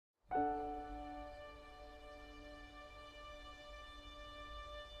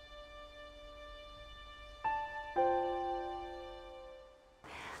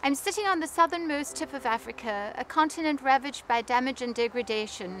I'm sitting on the southernmost tip of Africa, a continent ravaged by damage and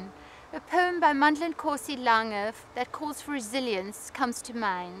degradation. A poem by Mandla Nkosi Lange that calls for resilience comes to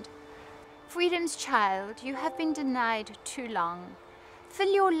mind. Freedom's child, you have been denied too long.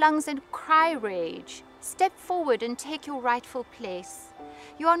 Fill your lungs and cry rage. Step forward and take your rightful place.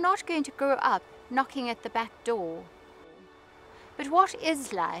 You are not going to grow up knocking at the back door. But what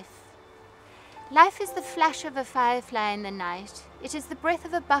is life? Life is the flash of a firefly in the night. It is the breath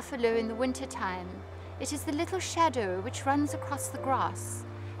of a buffalo in the winter time. It is the little shadow which runs across the grass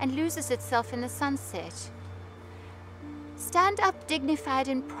and loses itself in the sunset. Stand up dignified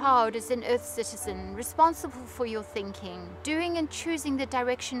and proud as an earth citizen, responsible for your thinking, doing and choosing the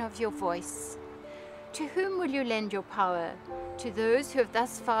direction of your voice. To whom will you lend your power? To those who have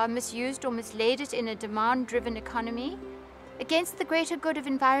thus far misused or mislaid it in a demand-driven economy? Against the greater good of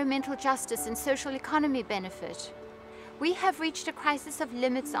environmental justice and social economy benefit? We have reached a crisis of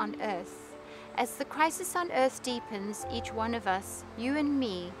limits on Earth. As the crisis on Earth deepens, each one of us, you and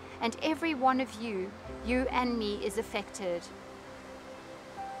me, and every one of you and me, is affected.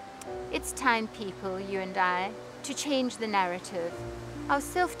 It's time, people, you and I, to change the narrative. Our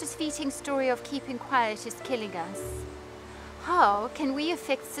self-defeating story of keeping quiet is killing us. How can we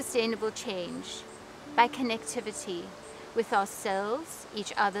effect sustainable change? By connectivity. With ourselves,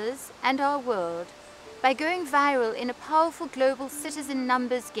 each others, and our world. By going viral in a powerful global citizen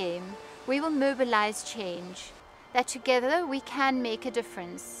numbers game, we will mobilize change. That together we can make a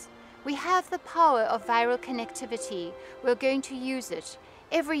difference. We have the power of viral connectivity. We're going to use it,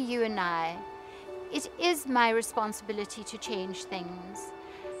 every you and I. It is my responsibility to change things.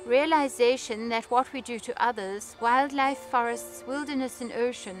 Realization that what we do to others, wildlife, forests, wilderness and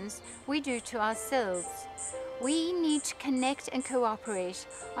oceans, we do to ourselves. We need to connect and cooperate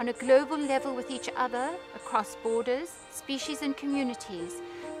on a global level with each other, across borders, species and communities,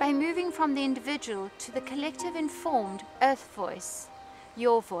 by moving from the individual to the collective informed Earth voice,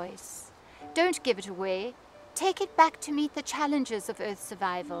 your voice. Don't give it away. Take it back to meet the challenges of Earth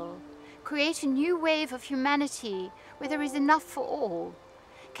survival. Create a new wave of humanity where there is enough for all.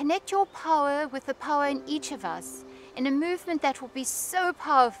 Connect your power with the power in each of us, in a movement that will be so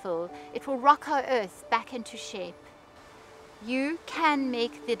powerful, it will rock our Earth back into shape. You can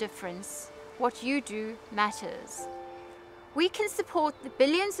make the difference. What you do matters. We can support the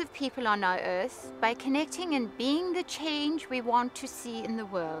billions of people on our Earth by connecting and being the change we want to see in the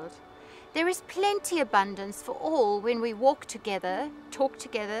world. There is plenty abundance for all when we walk together, talk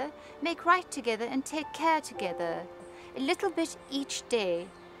together, make right together and take care together. A little bit each day.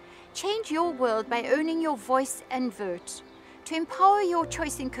 Change your world by owning your voice and vote. To empower your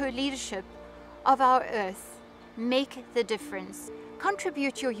choice in co-leadership of our Earth. Make the difference.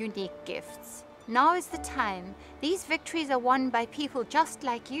 Contribute your unique gifts. Now is the time. These victories are won by people just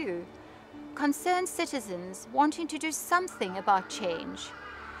like you. Concerned citizens wanting to do something about change.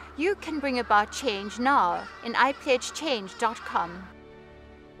 You can bring about change now in ipledgechange.com.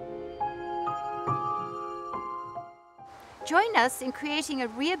 Join us in creating a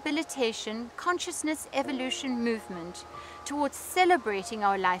rehabilitation, consciousness evolution movement towards celebrating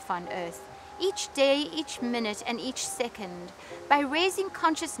our life on Earth, each day, each minute, and each second, by raising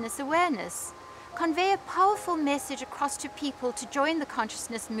consciousness awareness. Convey a powerful message across to people to join the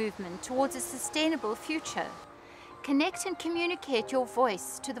consciousness movement towards a sustainable future. Connect and communicate your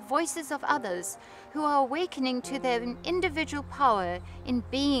voice to the voices of others who are awakening to their individual power in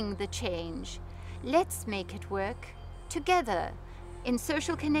being the change. Let's make it work. Together, in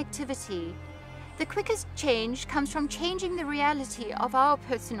social connectivity. The quickest change comes from changing the reality of our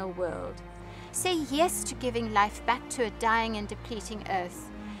personal world. Say yes to giving life back to a dying and depleting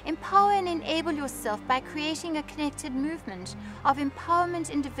Earth. Empower and enable yourself by creating a connected movement of empowerment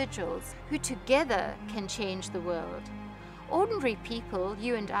individuals who together can change the world. Ordinary people,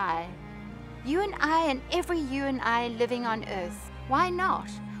 you and I. You and I and every you and I living on Earth. Why not?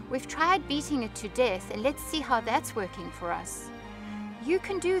 We've tried beating it to death, and let's see how that's working for us. You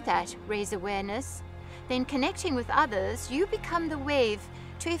can do that, raise awareness. Then connecting with others, you become the wave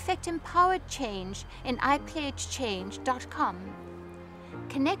to effect empowered change in ipledgechange.com.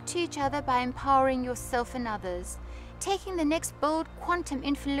 Connect to each other by empowering yourself and others, taking the next bold quantum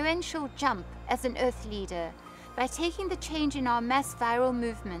influential jump as an Earth leader, by taking the change in our mass viral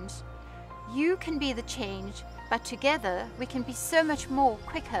movement. You can be the change, but together we can be so much more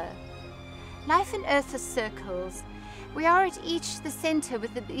quicker. Life and Earth are circles. We are at each the center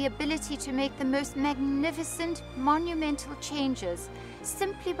with the ability to make the most magnificent, monumental changes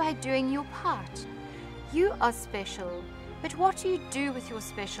simply by doing your part. You are special, but what do you do with your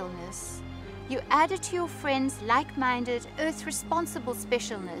specialness? You add it to your friends' like-minded, Earth-responsible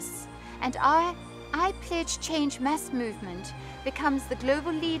specialness, and I Pledge Change mass movement becomes the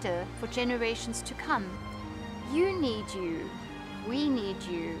global leader for generations to come. You need you, we need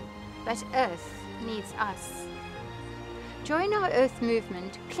you, but Earth needs us. Join our Earth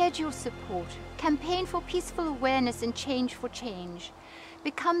movement, pledge your support, campaign for peaceful awareness and change for change.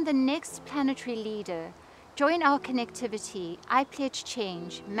 Become the next planetary leader. Join our connectivity, I Pledge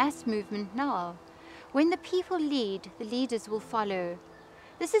Change, mass movement now. When the people lead, the leaders will follow.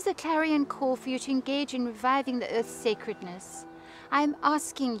 This is a clarion call for you to engage in reviving the Earth's sacredness. I am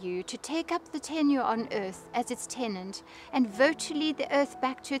asking you to take up the tenure on Earth as its tenant and vote to lead the Earth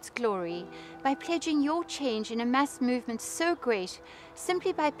back to its glory by pledging your change in a mass movement so great,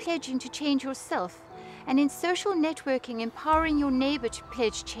 simply by pledging to change yourself, and in social networking empowering your neighbor to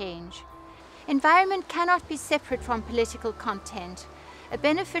pledge change. Environment cannot be separate from political content. A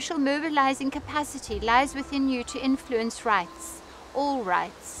beneficial mobilizing capacity lies within you to influence rights, all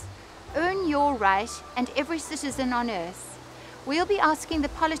rights. Earn your right and every citizen on Earth. We'll be asking the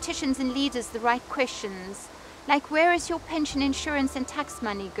politicians and leaders the right questions, like where is your pension insurance and tax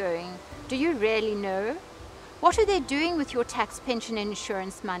money going? Do you really know? What are they doing with your tax, pension and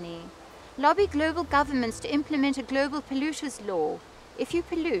insurance money? Lobby global governments to implement a global polluters law. If you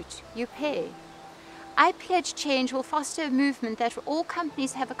pollute, you pay. I Pledge Change will foster a movement that all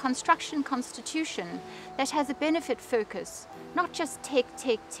companies have a construction constitution that has a benefit focus, not just take.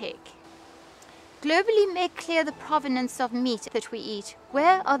 Globally, make clear the provenance of meat that we eat.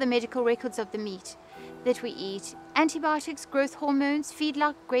 Where are the medical records of the meat that we eat? Antibiotics, growth hormones,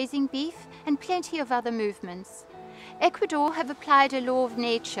 feedlot, grazing beef, and plenty of other movements. Ecuador have applied a law of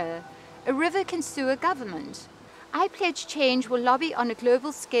nature. A river can sue a government. I Pledge Change will lobby on a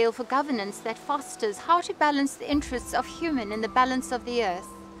global scale for governance that fosters how to balance the interests of human in the balance of the Earth.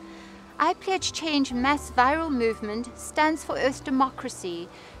 I Pledge Change mass viral movement stands for Earth democracy,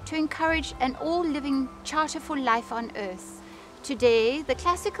 to encourage an all-living charter for life on Earth. Today, the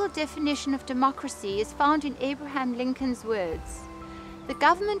classical definition of democracy is found in Abraham Lincoln's words: the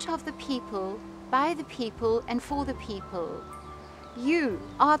government of the people, by the people, and for the people. You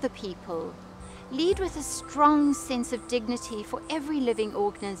are the people. Lead with a strong sense of dignity for every living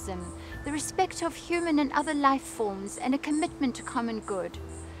organism, the respect of human and other life forms, and a commitment to common good.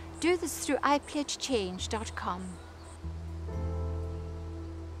 Do this through ipledgechange.com.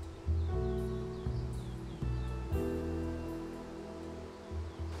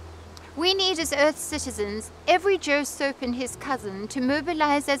 We need as Earth citizens, every Joe Soap and his cousin, to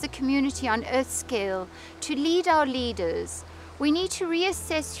mobilize as a community on Earth scale, to lead our leaders. We need to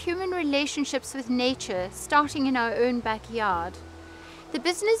reassess human relationships with nature, starting in our own backyard. The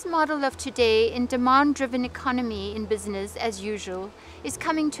business model of today in demand-driven economy in business, as usual, is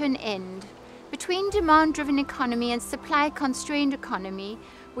coming to an end. Between demand-driven economy and supply-constrained economy,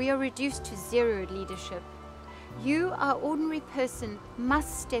 we are reduced to zero leadership. You, our ordinary person,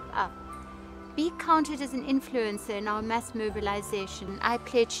 must step up. Be counted as an influencer in our mass mobilization, I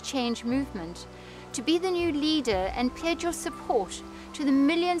Pledge Change movement, to be the new leader and pledge your support to the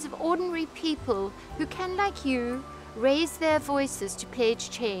millions of ordinary people who can, like you, raise their voices to pledge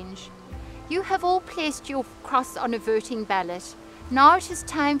change. You have all placed your cross on a voting ballot. Now it is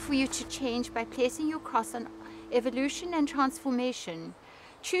time for you to change by placing your cross on evolution and transformation.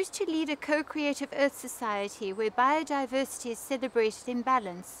 Choose to lead a co-creative Earth society where biodiversity is celebrated in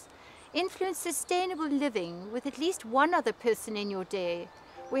balance. Influence sustainable living with at least one other person in your day.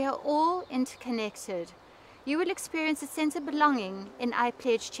 We are all interconnected. You will experience a sense of belonging in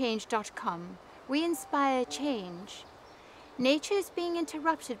ipledgechange.com. We inspire change. Nature is being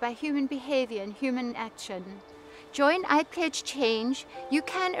interrupted by human behavior and human action. Join I Pledge Change. You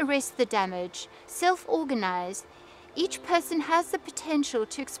can arrest the damage. Self-organize. Each person has the potential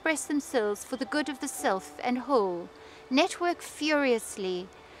to express themselves for the good of the self and whole. Network furiously.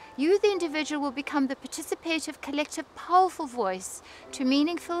 You, the individual, will become the participative, collective, powerful voice to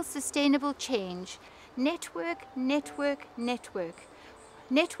meaningful, sustainable change. Network, network, network.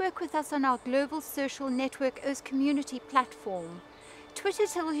 Network with us on our global social network Earth community platform. Twitter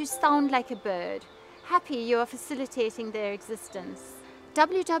till you sound like a bird. Happy you are facilitating their existence.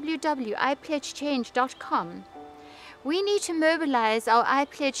 www.ipledgechange.com. We need to mobilize our I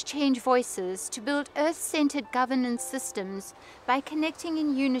Pledge Change voices to build Earth-centered governance systems by connecting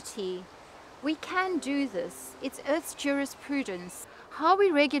in unity. We can do this. It's Earth's jurisprudence. How we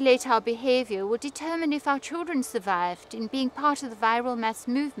regulate our behavior will determine if our children survived in being part of the viral mass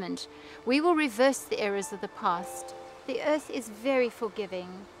movement. We will reverse the errors of the past. The Earth is very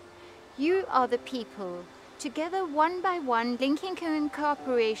forgiving. You are the people. Together, one by one, linking in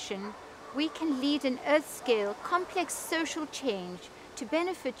cooperation, we can lead an Earth-scale, complex social change to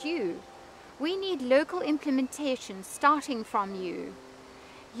benefit you. We need local implementation starting from you.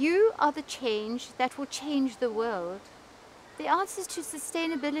 You are the change that will change the world. The answers to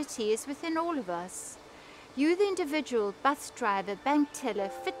sustainability is within all of us. You, the individual, bus driver, bank teller,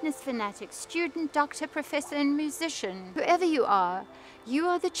 fitness fanatic, student, doctor, professor, and musician, whoever you are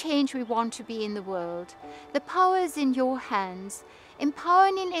the change we want to be in the world. The power is in your hands. Empower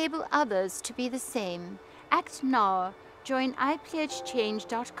and enable others to be the same. Act now. Join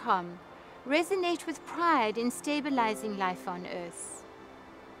iPledgeChange.com. Resonate with pride in stabilizing life on Earth.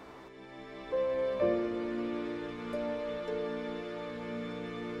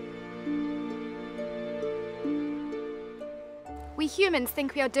 We humans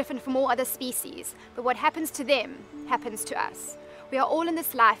think we are different from all other species, but what happens to them happens to us. We are all in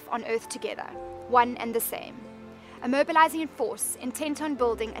this life on Earth together, one and the same. A mobilizing force intent on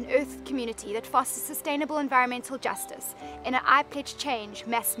building an Earth community that fosters sustainable environmental justice in an I Pledge Change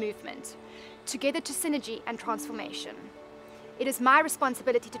mass movement, together to synergy and transformation. It is my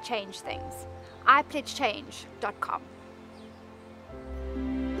responsibility to change things. iPledgeChange.com.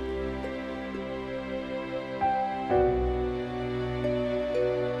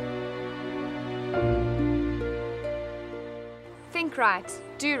 Think right,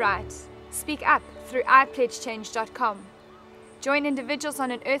 do right, speak up through iPledgeChange.com. Join individuals on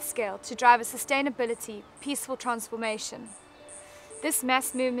an Earth scale to drive a sustainability, peaceful transformation. This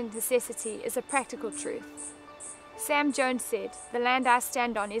mass movement necessity is a practical truth. Sam Jones said, "The land I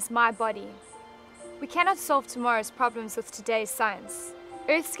stand on is my body." We cannot solve tomorrow's problems with today's science.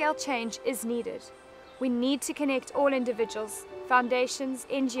 Earth scale change is needed. We need to connect all individuals, foundations,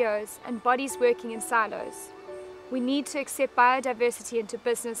 NGOs, and bodies working in silos. We need to accept biodiversity into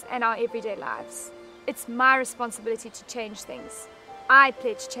business and our everyday lives. It's my responsibility to change things.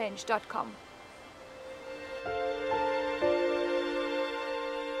 iPledgeChange.com.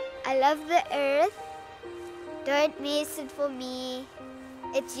 I love the earth. Don't miss it for me.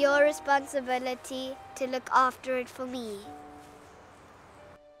 It's your responsibility to look after it for me.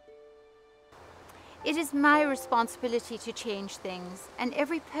 It is my responsibility to change things, and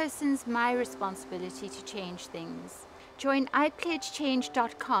every person's my responsibility to change things. Join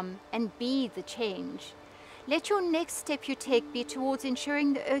iPledgeChange.com and be the change. Let your next step you take be towards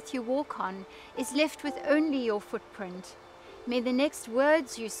ensuring the earth you walk on is left with only your footprint. May the next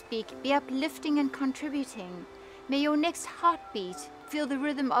words you speak be uplifting and contributing. May your next heartbeat feel the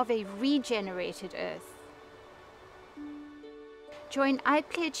rhythm of a regenerated earth. Join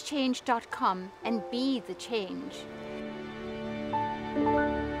iPledgeChange.com and be the change.